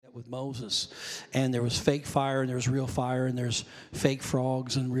with Moses. And there was fake fire and there was real fire, and there's fake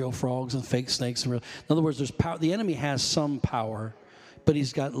frogs and real frogs and fake snakes. In other words, there's power. The enemy has some power, but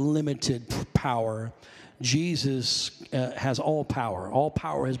he's got limited power. Jesus has all power. All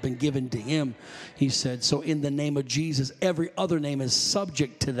power has been given to him, he said. So in the name of Jesus, every other name is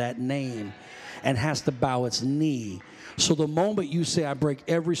subject to that name and has to bow its knee. So the moment you say, I break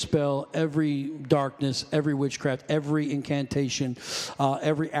every spell, every darkness, every witchcraft, every incantation,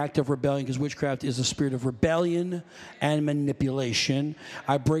 every act of rebellion, because witchcraft is a spirit of rebellion and manipulation,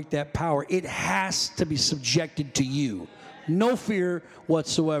 I break that power. It has to be subjected to you. No fear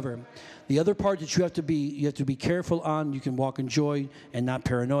whatsoever. The other part that you have to be careful on, you can walk in joy and not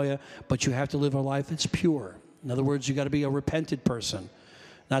paranoia, but you have to live a life that's pure. In other words, you got to be a repentant person.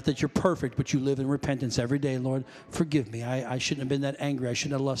 Not that you're perfect, but you live in repentance every day. Lord, forgive me. I shouldn't have been that angry. I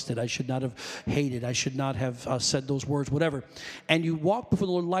shouldn't have lusted. I should not have hated. I should not have said those words, whatever. And you walk before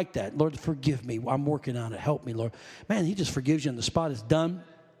the Lord like that. Lord, forgive me. I'm working on it. Help me, Lord. Man, he just forgives you on the spot. It's done.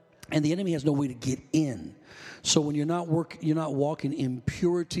 And the enemy has no way to get in. So when you're not walking in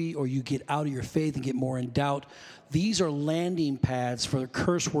purity, or you get out of your faith and get more in doubt, these are landing pads for the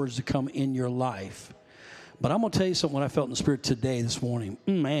curse words to come in your life. But I'm going to tell you something, what I felt in the Spirit today, this morning.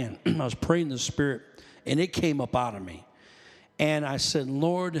 Man, I was praying in the Spirit, and it came up out of me. And I said,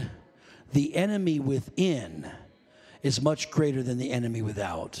 Lord, the enemy within is much greater than the enemy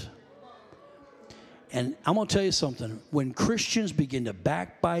without. And I'm going to tell you something. When Christians begin to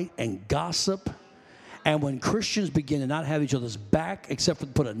backbite and gossip, and when Christians begin to not have each other's back except for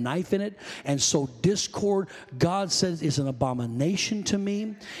to put a knife in it and sow discord, God says it's an abomination to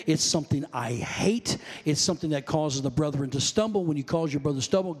me. It's something I hate. It's something that causes the brethren to stumble. When you cause your brother to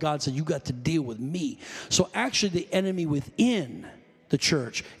stumble, God said, you got to deal with me. So actually the enemy within the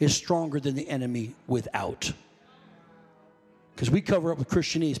church is stronger than the enemy without. Because we cover up with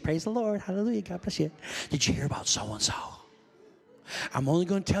Christianese. Praise the Lord. Hallelujah. God bless you. Did you hear about so-and-so? I'm only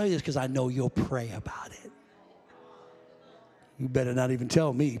going to tell you this because I know you'll pray about it. You better not even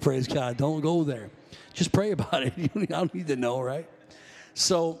tell me. Praise God. Don't go there. Just pray about it. I don't need to know, right?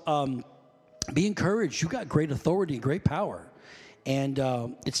 So be encouraged. You got great authority and great power. And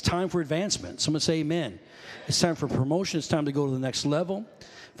it's time for advancement. Someone say amen. It's time for promotion. It's time to go to the next level.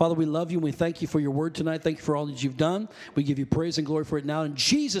 Father, we love you and we thank you for your word tonight. Thank you for all that you've done. We give you praise and glory for it now. In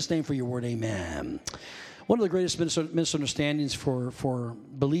Jesus' name for your word, amen. One of the greatest misunderstandings for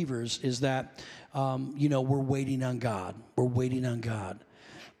believers is that, we're waiting on God. We're waiting on God.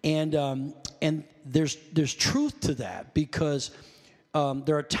 And there's truth to that, because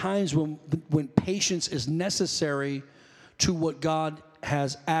there are times when patience is necessary to what God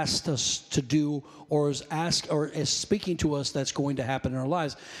has asked us to do, or is speaking to us that's going to happen in our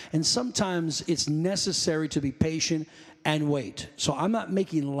lives. And sometimes it's necessary to be patient and wait. So I'm not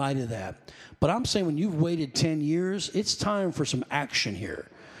making light of that. But I'm saying when you've waited 10 years, it's time for some action here.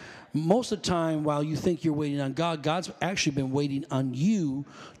 Most of the time, while you think you're waiting on God, God's actually been waiting on you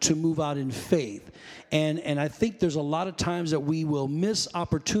to move out in faith. And I think there's a lot of times that we will miss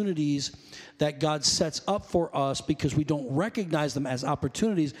opportunities that God sets up for us because we don't recognize them as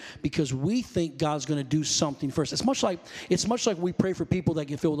opportunities, because we think God's going to do something first. It's much like we pray for people that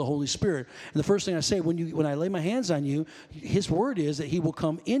get filled with the Holy Spirit. And the first thing I say, when I lay my hands on you, his word is that he will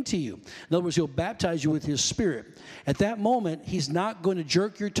come into you. In other words, he'll baptize you with his Spirit. At that moment, he's not going to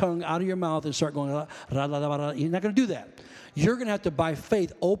jerk your tongue out of your mouth and start going, la, la, la, la, la. He's not going to do that. You're going to have to, by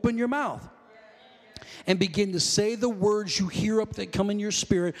faith, open your mouth and begin to say the words you hear up that come in your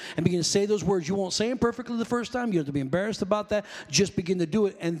spirit, and begin to say those words. You won't say them perfectly the first time. You have to be embarrassed about that. Just begin to do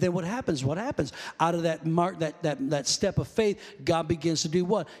it. And then what happens? Out of that mark, that step of faith, God begins to do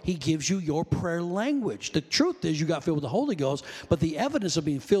what? He gives you your prayer language. The truth is you got filled with the Holy Ghost, but the evidence of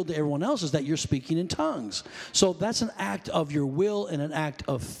being filled to everyone else is that you're speaking in tongues. So that's an act of your will and an act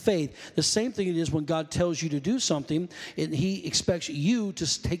of faith. The same thing it is when God tells you to do something, and he expects you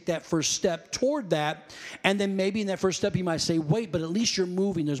to take that first step toward that. And then maybe in that first step, you might say, wait, but at least you're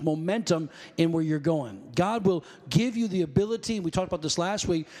moving. There's momentum in where you're going. God will give you the ability, we talked about this last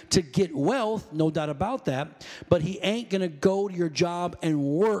week, to get wealth, no doubt about that, but he ain't going to go to your job and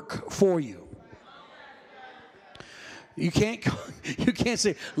work for you. You can't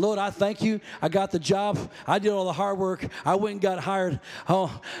say, Lord, I thank you. I got the job. I did all the hard work. I went and got hired.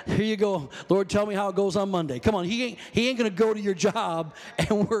 Oh, here you go. Lord, tell me how it goes on Monday. Come on. He ain't going to go to your job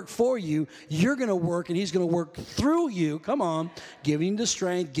and work for you. You're going to work, and he's going to work through you. Come on. Giving you the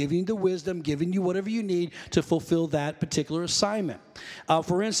strength, giving you the wisdom, giving you whatever you need to fulfill that particular assignment.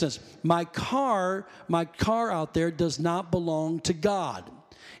 For instance, my car out there does not belong to God.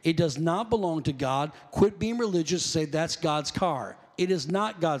 It does not belong to God. Quit being religious and say that's God's car. It is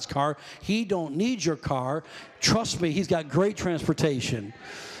not God's car. He don't need your car. Trust me, he's got great transportation.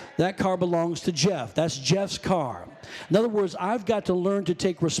 That car belongs to Jeff. That's Jeff's car. In other words, I've got to learn to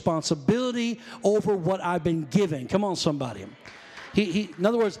take responsibility over what I've been given. Come on, somebody. In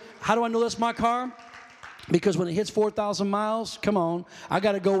other words, how do I know that's my car? Because when it hits 4,000 miles, come on, I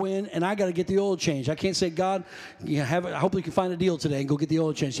got to go in and I got to get the oil changed. I can't say, God, hopefully you can find a deal today and go get the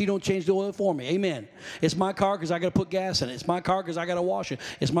oil changed. He don't change the oil for me. Amen. It's my car because I got to put gas in it. It's my car because I got to wash it.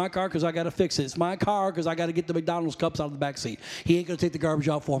 It's my car because I got to fix it. It's my car because I got to get the McDonald's cups out of the back seat. He ain't going to take the garbage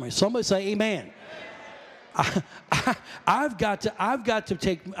out for me. Somebody say amen. I've got to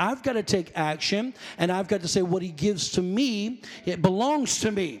take action, and I've got to say what he gives to me, it belongs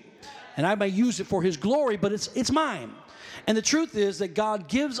to me. And I may use it for his glory, but it's mine. And the truth is that God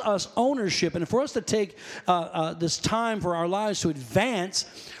gives us ownership. And for us to take this time for our lives to advance,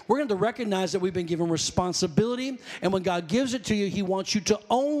 we're going to recognize that we've been given responsibility. And when God gives it to you, he wants you to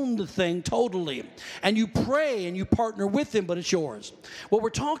own the thing totally. And you pray and you partner with him, but it's yours. What we're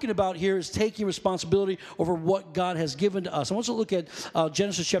talking about here is taking responsibility over what God has given to us. I want you to look at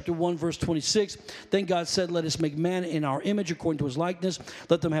Genesis chapter 1, verse 26. Then God said, let us make man in our image according to his likeness.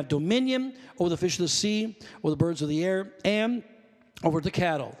 Let them have dominion over the fish of the sea, over the birds of the air, and over the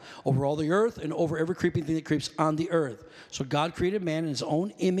cattle, over all the earth, and over every creeping thing that creeps on the earth. So God created man in his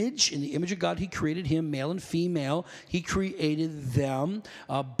own image. In the image of God, he created him, male and female. He created them.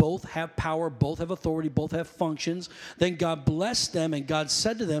 Both have power, both have authority, both have functions. Then God blessed them, and God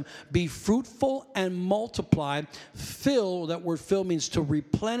said to them, be fruitful and multiply. Fill, that word fill means to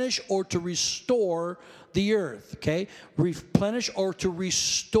replenish or to restore the earth, okay? Replenish or to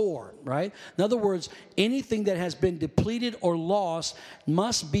restore, right? In other words, anything that has been depleted or lost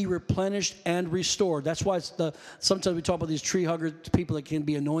must be replenished and restored. That's why sometimes we talk about these tree huggers, people that can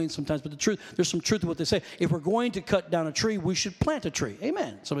be annoying sometimes, but there's some truth to what they say. If we're going to cut down a tree, we should plant a tree.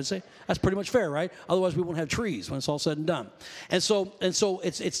 Amen. Somebody say, that's pretty much fair, right? Otherwise, we won't have trees when it's all said and done. And so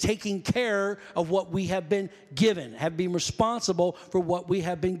it's taking care of what we have been given, have been responsible for what we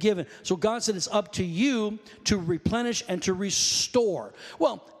have been given. So God said it's up to you to replenish and to restore.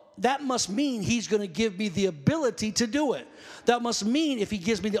 Well, that must mean he's going to give me the ability to do it. That must mean if he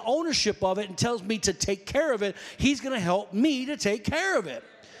gives me the ownership of it and tells me to take care of it, he's going to help me to take care of it.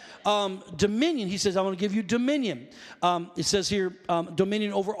 Dominion, he says, I want to give you dominion. It says here,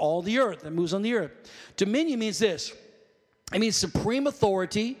 dominion over all the earth. That moves on the earth. Dominion means this. It means supreme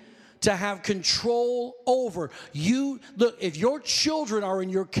authority, to have control over. You, look, if your children are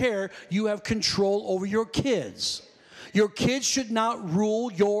in your care, you have control over your kids. Your kids should not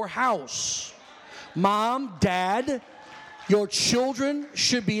rule your house. Mom, dad, your children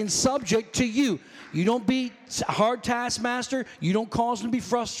should be in subject to you. You don't be a hard taskmaster. You don't cause them to be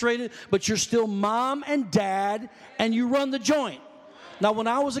frustrated, but you're still mom and dad, and you run the joint. Now, when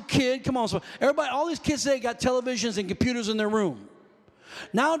I was a kid, come on, so everybody, all these kids today got televisions and computers in their room.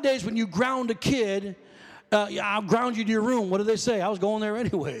 Nowadays, when you ground a kid, I'll ground you to your room. What do they say? I was going there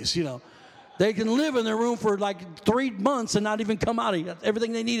anyways, you know. They can live in their room for like 3 months and not even come out.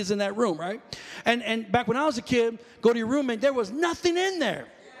 Everything they need is in that room, right? And back when I was a kid, go to your roommate, there was nothing in there.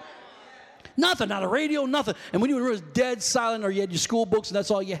 Nothing, not a radio, nothing. And when you were in, it was dead silent, or you had your school books and that's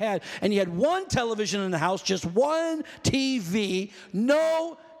all you had. And you had one television in the house, just one TV,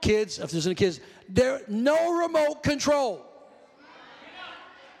 no kids, if there's any kids, there, no remote control.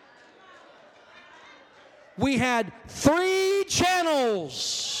 We had 3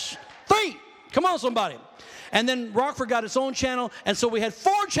 channels. 3. Come on, somebody. And then Rockford got its own channel, and so we had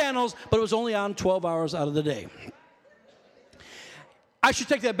 4 channels, but it was only on 12 hours out of the day. I should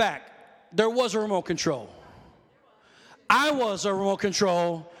take that back. There was a remote control. I was a remote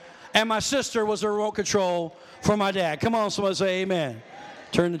control, and my sister was a remote control for my dad. Come on, somebody say amen.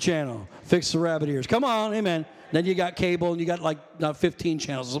 Turn the channel. Fix the rabbit ears. Come on, amen. Then you got cable, and you got like 15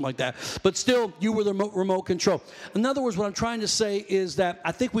 channels or something like that. But still, you were the remote control. In other words, what I'm trying to say is that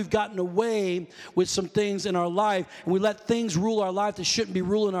I think we've gotten away with some things in our life, and we let things rule our life that shouldn't be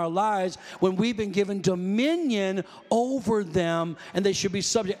ruling our lives when we've been given dominion over them, and they should be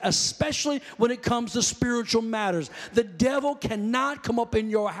subject, especially when it comes to spiritual matters. The devil cannot come up in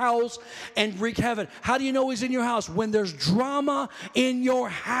your house and wreak havoc. How do you know he's in your house? When there's drama in your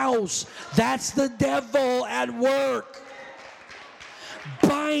house, that's the devil at work.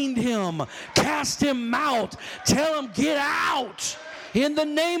 Bind him, cast him out, tell him get out in the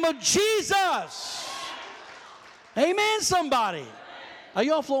name of Jesus. Amen, somebody. Are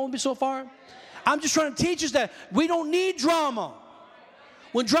y'all flowing with me so far? I'm just trying to teach us that we don't need drama.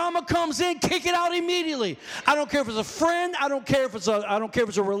 When drama comes in, kick it out immediately. I don't care if it's a friend. I don't care if it's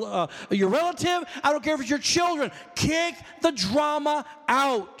your relative. I don't care if it's your children. Kick the drama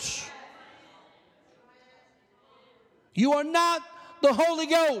out. You are not the Holy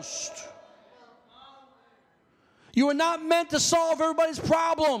Ghost. You are not meant to solve everybody's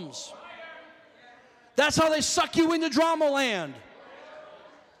problems. That's how they suck you into drama land.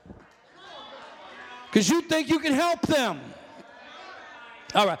 Because you think you can help them.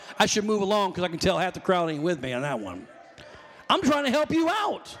 All right, I should move along because I can tell half the crowd ain't with me on that one. I'm trying to help you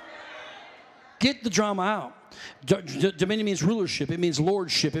out. Get the drama out. Dominion means rulership. It means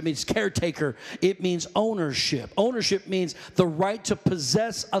lordship. It means caretaker. It means ownership. Ownership means the right to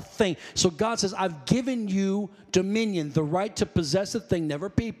possess a thing. So God says, I've given you dominion, the right to possess a thing, never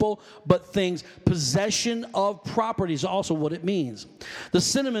people, but things. Possession of property is also what it means. The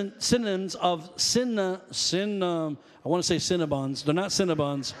synonyms of I want to say Cinnabons. They're not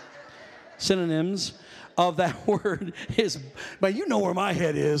Cinnabons. Synonyms of that word is, but you know where my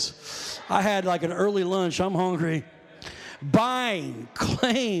head is. I had like an early lunch. I'm hungry. Buying,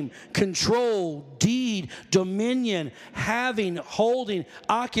 claim, control, deed, dominion, having, holding,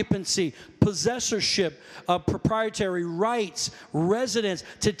 occupancy, possessorship, proprietary rights, residence,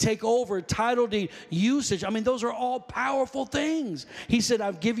 to take over, title deed, usage. I mean, those are all powerful things. He said,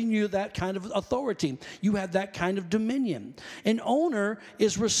 I've given you that kind of authority. You have that kind of dominion. An owner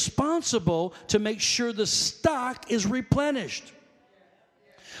is responsible to make sure the stock is replenished.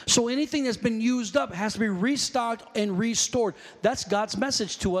 So anything that's been used up has to be restocked and restored. That's God's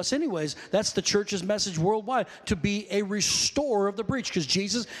message to us anyways. That's the church's message worldwide, to be a restorer of the breach, because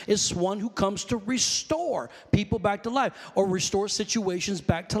Jesus is one who comes to restore people back to life or restore situations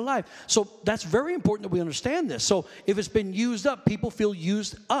back to life. So that's very important that we understand this. So if it's been used up, people feel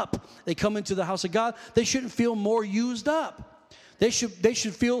used up. They come into the house of God, they shouldn't feel more used up. They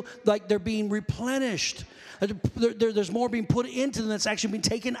should feel like they're being replenished. There's more being put into them that's actually been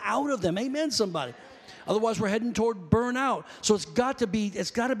taken out of them. Amen, somebody. Otherwise, we're heading toward burnout. So it's got to be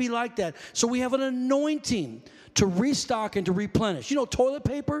like that. So we have an anointing to restock and to replenish. You know, toilet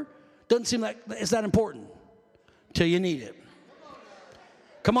paper doesn't seem like it's that important till you need it.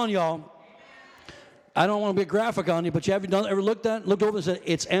 Come on, y'all. I don't want to be graphic on you, but you ever looked over and said,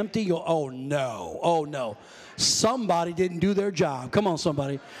 it's empty? You go, oh no. Somebody didn't do their job. Come on,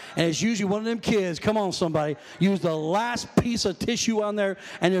 somebody. And it's usually one of them kids. Come on, somebody. Use the last piece of tissue on there,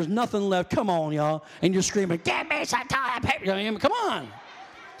 and there's nothing left. Come on, y'all. And you're screaming, get me some toilet paper. I mean, come on.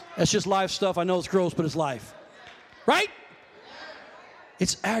 That's just life stuff. I know it's gross, but it's life. Right?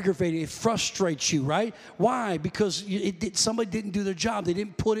 It's aggravating. It frustrates you, right? Why? Because somebody didn't do their job. They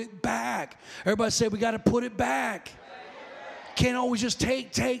didn't put it back. Everybody said, we got to put it back. Can't always just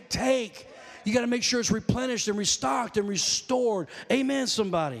take. You got to make sure it's replenished and restocked and restored. Amen,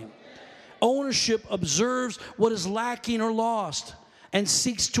 somebody. Ownership observes what is lacking or lost and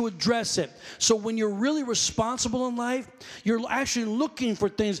seeks to address it. So when you're really responsible in life, you're actually looking for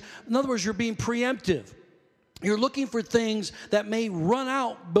things. In other words, you're being preemptive. You're looking for things that may run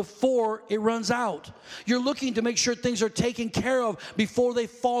out before it runs out. You're looking to make sure things are taken care of before they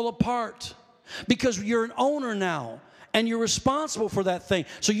fall apart. Because you're an owner now, and you're responsible for that thing.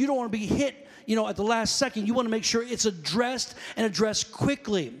 So you don't want to be hit, at the last second. You want to make sure it's addressed and addressed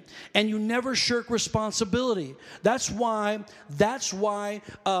quickly. And you never shirk responsibility. That's why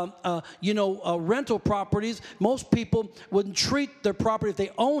rental properties, most people wouldn't treat their property if they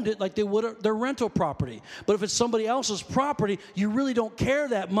owned it like they would their rental property. But if it's somebody else's property, you really don't care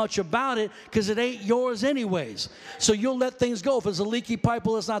that much about it because it ain't yours anyways. So you'll let things go. If it's a leaky pipe,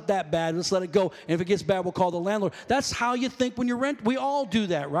 well, it's not that bad. Let's let it go. And if it gets bad, we'll call the landlord. That's how you think when you rent. We all do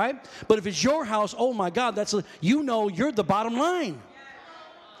that, right? But if it's your house, oh my God, you're the bottom line.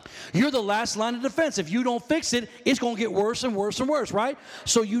 You're the last line of defense. If you don't fix it, it's going to get worse and worse and worse, right?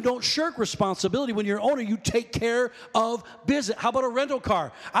 So you don't shirk responsibility. When you're an owner, you take care of business. How about a rental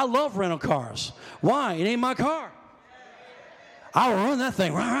car? I love rental cars. Why? It ain't my car. I'll run that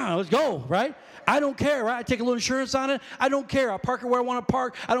thing. Let's go, right? I don't care, right? I take a little insurance on it. I don't care. I park it where I want to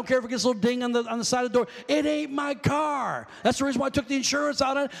park. I don't care if it gets a little ding on the side of the door. It ain't my car. That's the reason why I took the insurance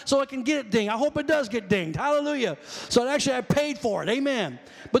out on it, so I can get it dinged. I hope it does get dinged. Hallelujah. So actually I paid for it. Amen.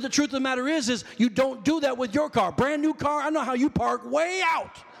 But the truth of the matter is you don't do that with your car. Brand new car, I know how you park way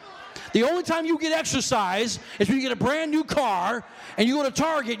out. The only time you get exercise is when you get a brand new car and you go to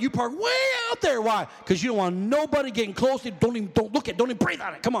Target, you park way out there. Why? Because you don't want nobody getting close. Don't look at it. Don't even breathe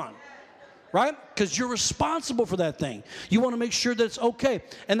on it. Come on. Right? Because you're responsible for that thing. You want to make sure that it's okay.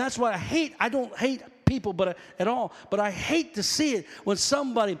 And that's why I don't hate people at all, but I hate to see it when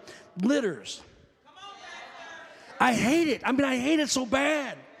somebody litters. I hate it. I mean, I hate it so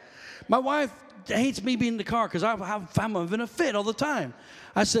bad. My wife hates me being in the car because I'm in a fit all the time.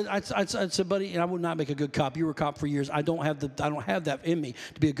 I said, buddy, and I would not make a good cop. You were a cop for years. I don't have that in me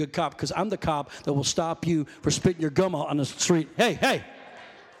to be a good cop because I'm the cop that will stop you for spitting your gum out on the street. Hey,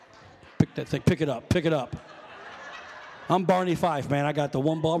 pick that thing, pick it up. I'm Barney Fife, man. I got the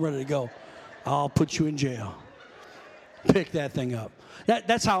one ball ready to go. I'll put you in jail. Pick that thing up.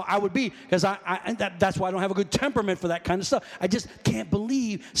 That's how I would be, because that's why I don't have a good temperament for that kind of stuff. I just can't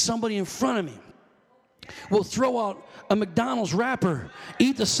believe somebody in front of me will throw out a McDonald's wrapper,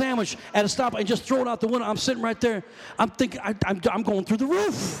 eat the sandwich at a stop, and just throw it out the window. I'm sitting right there. I'm thinking, I'm going through the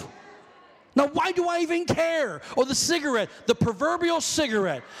roof. Now, why do I even care? Or the cigarette, the proverbial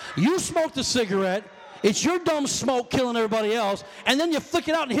cigarette. You smoke the cigarette. It's your dumb smoke killing everybody else, and then you flick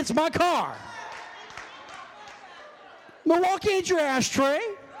it out and it hits my car. Milwaukee ain't your ashtray.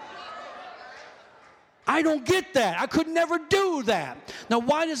 I don't get that. I could never do that. Now,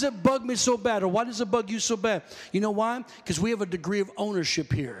 why does it bug me so bad, or why does it bug you so bad? You know why? Because we have a degree of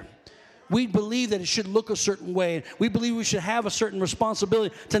ownership here. We believe that it should look a certain way. We believe we should have a certain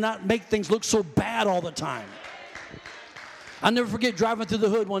responsibility to not make things look so bad all the time. I'll never forget driving through the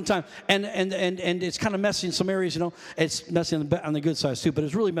hood one time, and it's kind of messy in some areas, you know. It's messy on the good side, too, but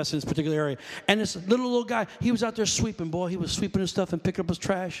it's really messy in this particular area. And this little guy, he was out there sweeping, boy. He was sweeping his stuff and picking up his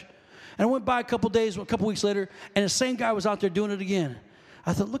trash. And I went by a couple weeks later, and the same guy was out there doing it again.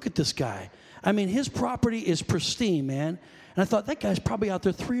 I thought, look at this guy. I mean, his property is pristine, man. And I thought, that guy's probably out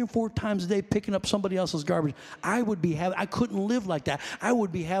there 3 or 4 times a day picking up somebody else's garbage. I couldn't live like that. I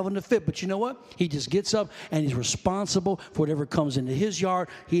would be having a fit. But you know what? He just gets up, and he's responsible for whatever comes into his yard.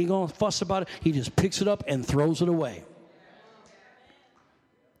 He ain't going to fuss about it. He just picks it up and throws it away.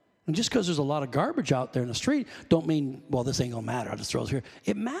 And just because there's a lot of garbage out there in the street don't mean, well, this ain't going to matter. I'll just throw it here.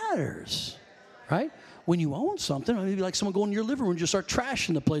 It matters, right? When you own something, maybe like someone going in your living room and just start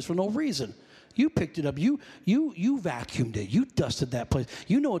trashing the place for no reason. You picked it up. You vacuumed it. You dusted that place.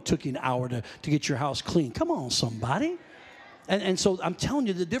 You know it took you an hour to get your house clean. Come on, somebody. And so I'm telling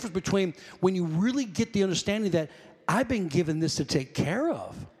you the difference between when you really get the understanding that I've been given this to take care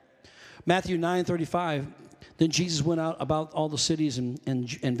of. Matthew 9:35, then Jesus went out about all the cities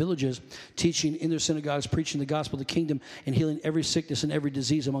and villages, teaching in their synagogues, preaching the gospel of the kingdom, and healing every sickness and every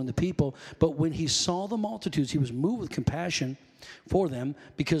disease among the people. But when he saw the multitudes, he was moved with compassion for them,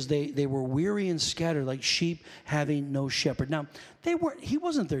 because they were weary and scattered like sheep having no shepherd. Now, he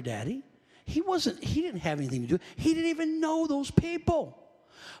wasn't their daddy. He didn't have anything to do. He didn't even know those people.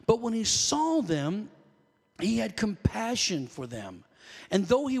 But when he saw them, he had compassion for them. And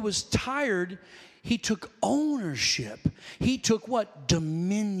though he was tired, he took ownership. He took what?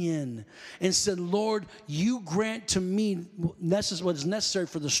 Dominion. And said, Lord, you grant to me what is necessary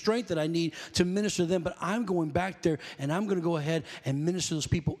for the strength that I need to minister to them. But I'm going back there, and I'm going to go ahead and minister to those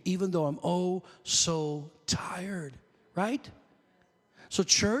people, even though I'm oh so tired. Right? So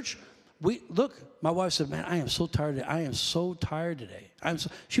church, my wife said, man, I am so tired today. I am so tired today.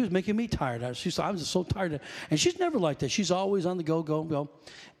 She was making me tired. I was just so tired. And she's never like that. She's always on the go.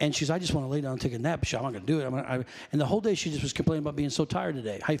 And she's, I just want to lay down and take a nap. I'm not going to do it. And the whole day she just was complaining about being so tired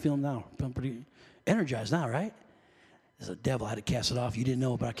today. How you feeling now? Feeling pretty energized now, right? There's a devil. I had to cast it off. You didn't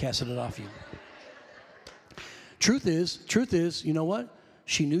know, but I casted it off you. Truth is, you know what?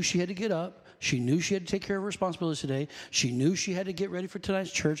 She knew she had to get up. She knew she had to take care of her responsibilities today. She knew she had to get ready for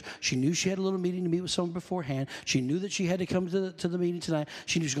tonight's church. She knew she had a little meeting to meet with someone beforehand. She knew that she had to come to the meeting tonight.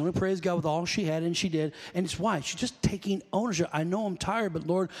 She was going to praise God with all she had, and she did. And it's why? She's just taking ownership. I know I'm tired, but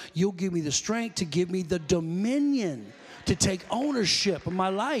Lord, you'll give me the strength to give me the dominion to take ownership of my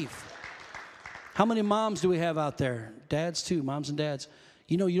life. How many moms do we have out there? Dads too, moms and dads.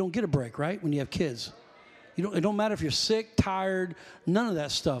 You know you don't get a break, right, when you have kids. It don't matter if you're sick, tired, none of that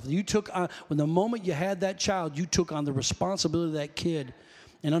stuff. You took on, when the moment you had that child, you took on the responsibility of that kid.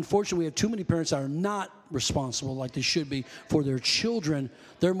 And unfortunately, we have too many parents that are not responsible like they should be for their children.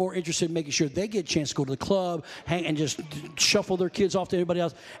 They're more interested in making sure they get a chance to go to the club, hang, and just shuffle their kids off to everybody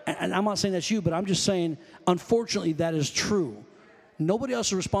else. And I'm not saying that's you, but I'm just saying, unfortunately, that is true. Nobody else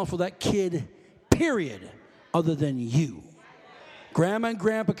is responsible for that kid, period, other than you. Grandma and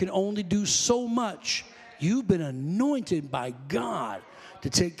grandpa can only do so much. You've been anointed by God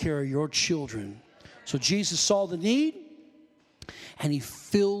to take care of your children. So Jesus saw the need, and he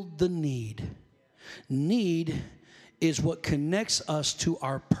filled the need. Need is what connects us to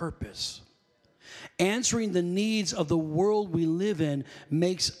our purpose. Answering the needs of the world we live in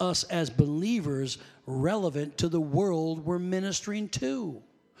makes us as believers relevant to the world we're ministering to.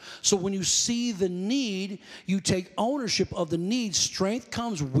 So when you see the need, you take ownership of the need. Strength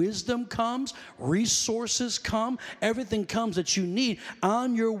comes, wisdom comes, resources come, everything comes that you need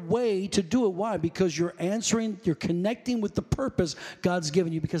on your way to do it. Why? Because you're connecting with the purpose God's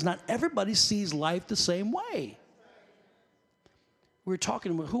given you, because not everybody sees life the same way. We were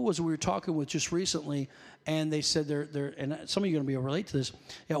talking with, who was it we were talking with just recently, and they said they're and some of you are going to be able to relate to this.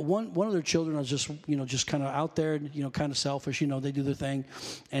 Yeah, one of their children was just kind of out there, kind of selfish, they do their thing,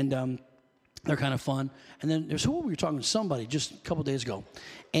 and they're kind of fun. And then there's who we were talking to, somebody just a couple days ago.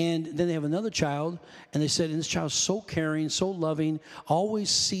 And then they have another child, and they said, and this child's so caring, so loving,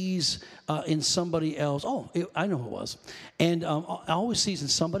 always sees in somebody else. I know who it was. And always sees in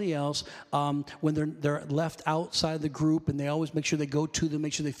somebody else when they're left outside the group, and they always make sure they go to them,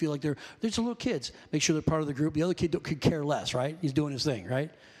 make sure they feel like they're little kids, make sure they're part of the group. The other kid could care less, right? He's doing his thing, right?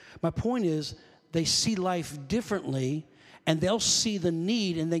 My point is, they see life differently, and they'll see the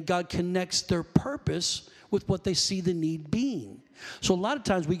need, and then God connects their purpose with what they see the need being. So a lot of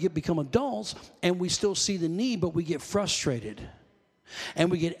times we become adults, and we still see the need, but we get frustrated. And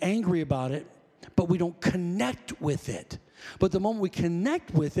we get angry about it, but we don't connect with it. But the moment we connect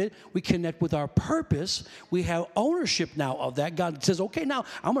with it, we connect with our purpose. We have ownership now of that. God says, okay, now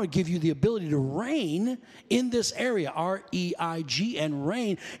I'm going to give you the ability to reign in this area, R-E-I-G-N,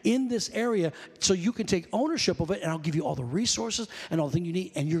 reign in this area, so you can take ownership of it, and I'll give you all the resources and all the things you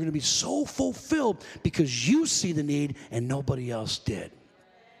need, and you're going to be so fulfilled because you see the need and nobody else did.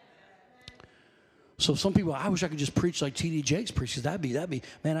 So some people, I wish I could just preach like T.D. Jakes preaches. That'd be,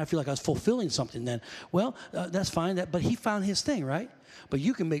 man, I feel like I was fulfilling something then. Well, that's fine. But he found his thing, right? But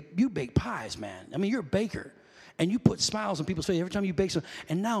you bake pies, man. I mean, you're a baker. And you put smiles on people's face every time you bake something.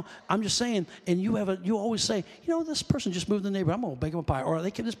 And now, I'm just saying, and you always say, this person just moved in the neighborhood. I'm going to bake them a pie. Or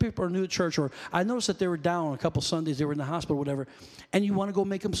this people are new to church. Or I noticed that they were down a couple Sundays. They were in the hospital or whatever. And you want to go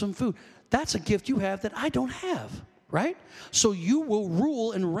make them some food. That's a gift you have that I don't have. Right? So you will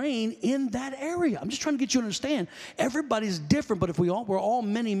rule and reign in that area. I'm just trying to get you to understand. Everybody's different, but if we're all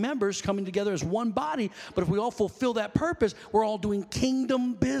many members coming together as one body, but if we all fulfill that purpose, we're all doing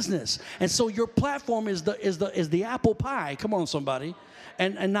kingdom business. And so your platform is the apple pie. Come on, somebody.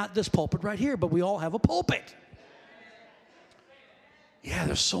 And not this pulpit right here, but we all have a pulpit. Yeah,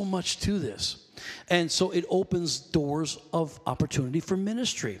 there's so much to this. And so it opens doors of opportunity for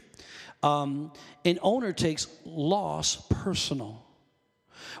ministry. An owner takes loss personal.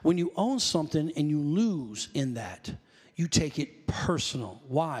 When you own something and you lose in that, you take it personal.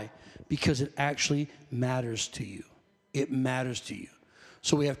 Why? Because it actually matters to you. It matters to you.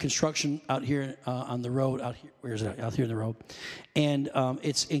 So we have construction out here on the road. Out here, where is it? Out here on the road, and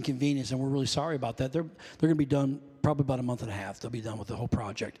it's inconvenience, and we're really sorry about that. They're going to be done probably about a month and a half. They'll be done with the whole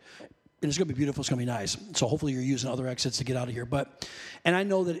project. And it's going to be beautiful. It's going to be nice. So hopefully you're using other exits to get out of here. And I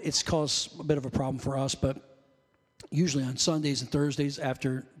know that it's caused a bit of a problem for us, but usually on Sundays and Thursdays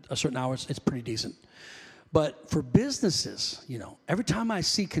after a certain hour, it's pretty decent. But for businesses, every time I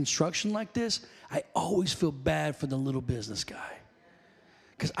see construction like this, I always feel bad for the little business guy.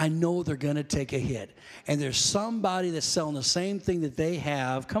 Because I know they're going to take a hit. And there's somebody that's selling the same thing that they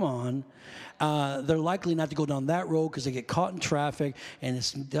have. Come on. They're likely not to go down that road because they get caught in traffic, and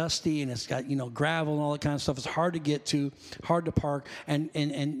it's dusty, and it's got, gravel and all that kind of stuff. It's hard to get to, hard to park.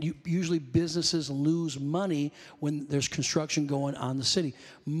 And usually businesses lose money when there's construction going on the city.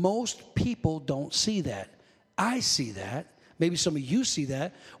 Most people don't see that. I see that. Maybe some of you see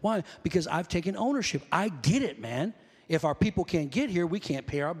that. Why? Because I've taken ownership. I get it, man. If our people can't get here, we can't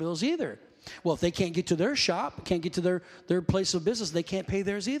pay our bills either. Well, if they can't get to their shop, can't get to their place of business, they can't pay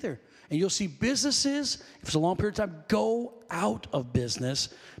theirs either. And you'll see businesses, if it's a long period of time, go out of business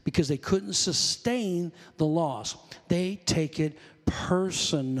because they couldn't sustain the loss. They take it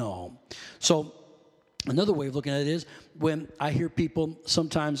personal. So another way of looking at it is when I hear people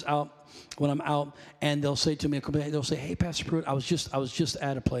sometimes when I'm out, and they'll say to me, they'll say, "Hey, Pastor Pruitt, I was just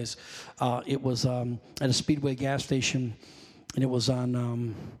at a place. It was at a Speedway gas station, and it was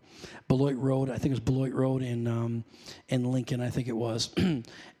on Beloit Road. I think it was Beloit Road in Lincoln. I think it was.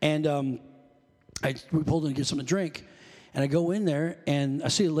 And we pulled in to get something to drink, and I go in there, and I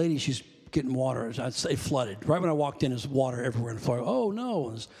see a lady. She's getting water. It flooded. Right when I walked in, there's water everywhere in the floor. Oh no!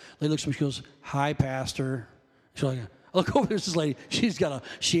 And this lady looks at me. She goes, "Hi, Pastor." She's like, I look over, there's this lady.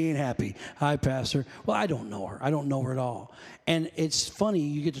 She ain't happy. Hi, Pastor. Well, I don't know her. I don't know her at all. And it's funny,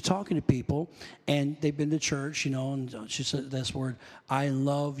 you get to talking to people, and they've been to church, and she said this word, "I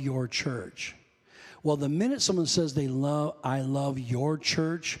love your church." Well, the minute someone says I love your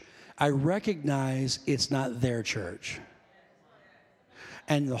church, I recognize it's not their church.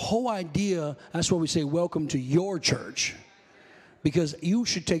 And the whole idea, that's why we say, welcome to your church. because you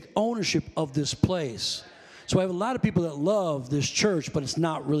should take ownership of this place. So I have a lot of people that love this church, but it's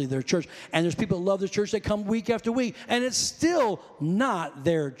not really their church. And there's people that love this church that come week after week, and it's still not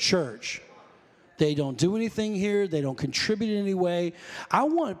their church. They don't do anything here. They don't contribute in any way. I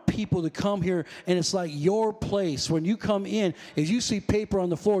want people to come here, and it's like your place. When you come in, if you see paper on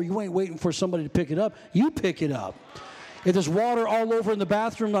the floor, you ain't waiting for somebody to pick it up. You pick it up. If there's water all over in the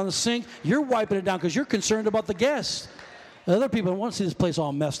bathroom on the sink, you're wiping it down because you're concerned about the guests. Other people don't want to see this place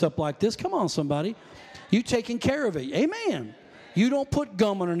all messed up like this. Come on, somebody. You taking care of it. Amen. You don't put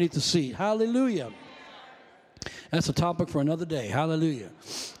gum underneath the seat. Hallelujah. That's a topic for another day. Hallelujah.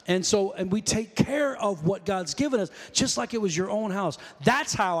 And we take care of what God's given us, just like it was your own house.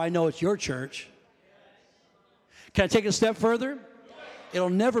 That's how I know it's your church. Can I take it a step further? It'll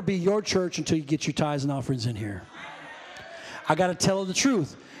never be your church until you get your tithes and offerings in here. I got to tell the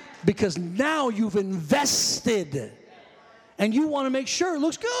truth, because now you've invested, and you want to make sure it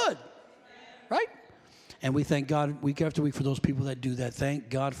looks good, right? And we thank God week after week for those people that do that.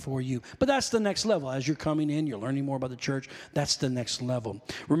 Thank God for you. But that's the next level. As you're coming in, you're learning more about the church. That's the next level.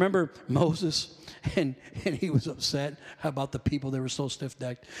 Remember Moses? And he was upset about the people that were so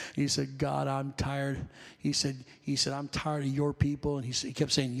stiff-necked. He said, God, I'm tired. He said, I'm tired of your people. And he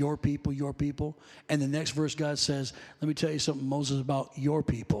kept saying, your people, your people. And the next verse, God says, let me tell you something, Moses, about your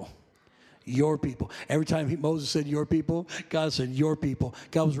people. Your people. Every time Moses said your people, God said your people.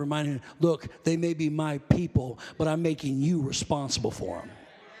 God was reminding him, look, they may be my people, but I'm making you responsible for them.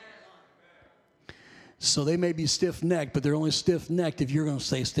 So they may be stiff-necked, but they're only stiff-necked if you're going to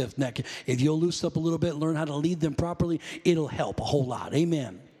stay stiff-necked. If you'll loosen up a little bit and learn how to lead them properly, it'll help a whole lot.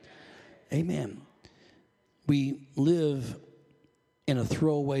 Amen. Amen. We live in a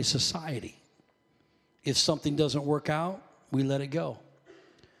throwaway society. If something doesn't work out, we let it go.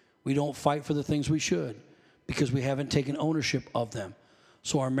 We don't fight for the things we should because we haven't taken ownership of them.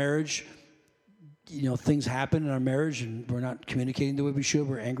 So our marriage, things happen in our marriage and we're not communicating the way we should.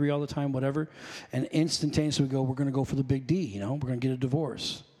 We're angry all the time, whatever. And instantaneously we're going to go for the big D, we're going to get a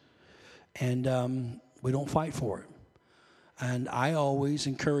divorce. And we don't fight for it. And I always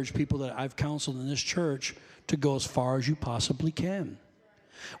encourage people that I've counseled in this church to go as far as you possibly can.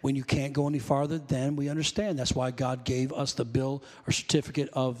 When you can't go any farther, then we understand. That's why God gave us the bill or certificate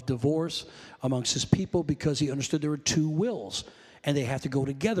of divorce amongst his people, because he understood there were two wills, and they have to go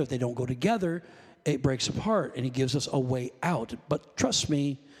together. If they don't go together, it breaks apart, and he gives us a way out. But trust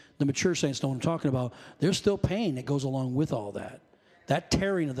me, the mature saints know what I'm talking about. There's still pain that goes along with all that. That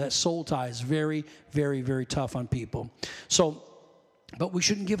tearing of that soul tie is very, very, very tough on people. But we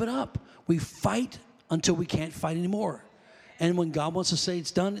shouldn't give it up. We fight until we can't fight anymore. And when God wants to say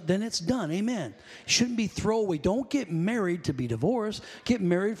it's done, then it's done. Amen. It shouldn't be throwaway. Don't get married to be divorced. Get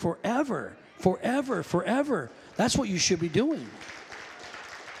married forever. Forever, forever. That's what you should be doing.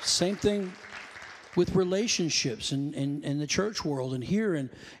 Same thing with relationships in the church world and here in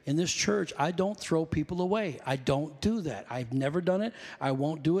this church. I don't throw people away. I don't do that. I've never done it. I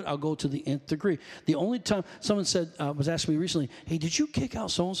won't do it. I'll go to the nth degree. The only time someone was asking me recently, hey, did you kick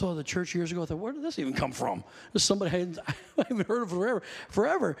out so-and-so of the church years ago? I thought, where did this even come from? There's somebody I haven't heard of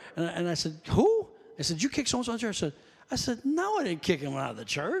forever. And I said, who? I said, you kicked so-and-so out of the church? I said, no, I didn't kick him out of the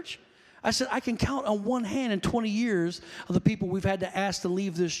church. I said, I can count on one hand in 20 years of the people we've had to ask to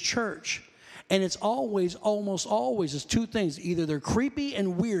leave this church. And it's almost always, it's two things. Either they're creepy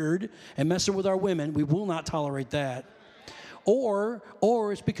and weird and messing with our women. We will not tolerate that. Or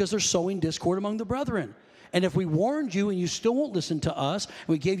it's because they're sowing discord among the brethren. And if we warned you and you still won't listen to us,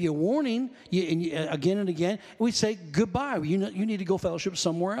 we gave you a warning again and again, we say goodbye. You need to go fellowship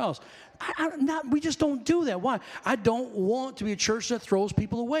somewhere else. We just don't do that. Why? I don't want to be a church that throws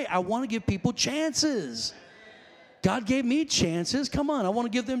people away. I want to give people chances. God gave me chances. Come on, I want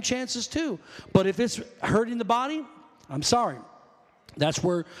to give them chances too. But if it's hurting the body, I'm sorry. That's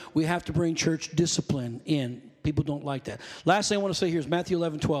where we have to bring church discipline in. People don't like that. Last thing I want to say here is Matthew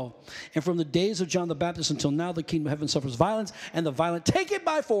 11:12. And from the days of John the Baptist until now, the kingdom of heaven suffers violence, and the violent take it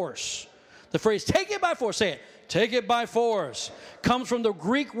by force. The phrase, take it by force, say it. Take it by force. Comes from the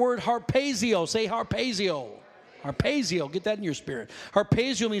Greek word harpazo. Say harpazo. Harpazo, get that in your spirit.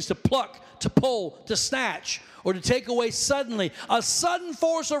 Harpazo means to pluck, to pull, to snatch, or to take away suddenly. A sudden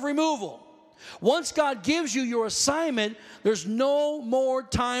force of removal. Once God gives you your assignment, there's no more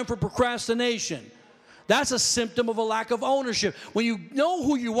time for procrastination. That's a symptom of a lack of ownership. When you know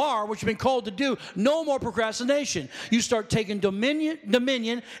who you are, what you've been called to do, no more procrastination. You start taking dominion,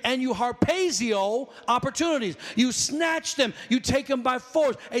 and you harpazo opportunities. You snatch them. You take them by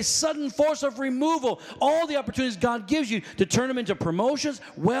force, a sudden force of removal. All the opportunities God gives you to turn them into promotions,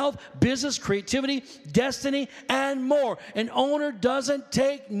 wealth, business, creativity, destiny, and more. An owner doesn't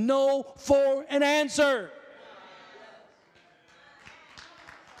take no for an answer.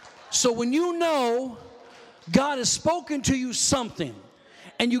 So when you know God has spoken to you something,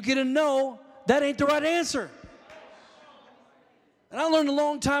 and you get a no, that ain't the right answer. And I learned a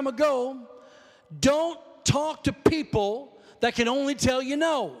long time ago, don't talk to people that can only tell you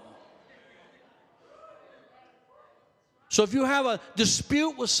no. So if you have a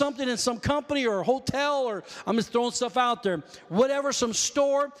dispute with something in some company or a hotel, or I'm just throwing stuff out there, whatever, some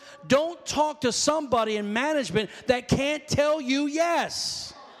store, don't talk to somebody in management that can't tell you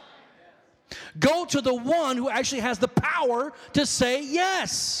yes. Go to the one who actually has the power to say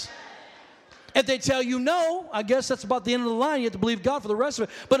yes. If they tell you no, I guess that's about the end of the line. You have to believe God for the rest of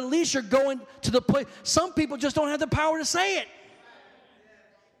it. But at least you're going to the place. Some people just don't have the power to say it.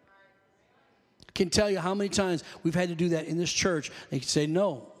 I can tell you how many times we've had to do that in this church. They can say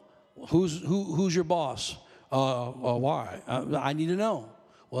no. Who's your boss? Why? I need to know.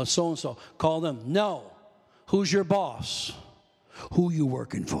 Well, so-and-so. Call them. No. Who's your boss? Who you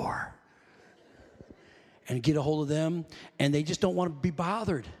working for? And get a hold of them, and they just don't want to be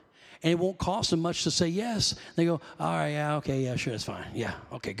bothered. And it won't cost them much to say yes. They go, all right, yeah, okay, yeah, sure, that's fine. Yeah,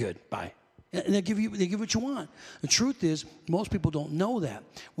 okay, good, bye. And they give what you want. The truth is, most people don't know that.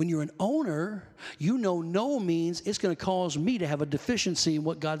 When you're an owner, you know no means it's going to cause me to have a deficiency in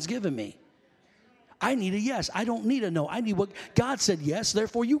what God's given me. I need a yes. I don't need a no. I need what God said yes,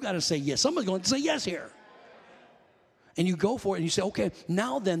 therefore you got to say yes. Somebody's going to say yes here. And you go for it, and you say, okay,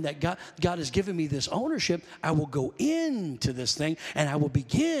 now then that God has given me this ownership, I will go into this thing, and I will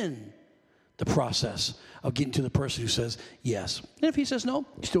begin the process of getting to the person who says yes. And if he says no,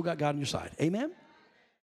 you still got God on your side. Amen?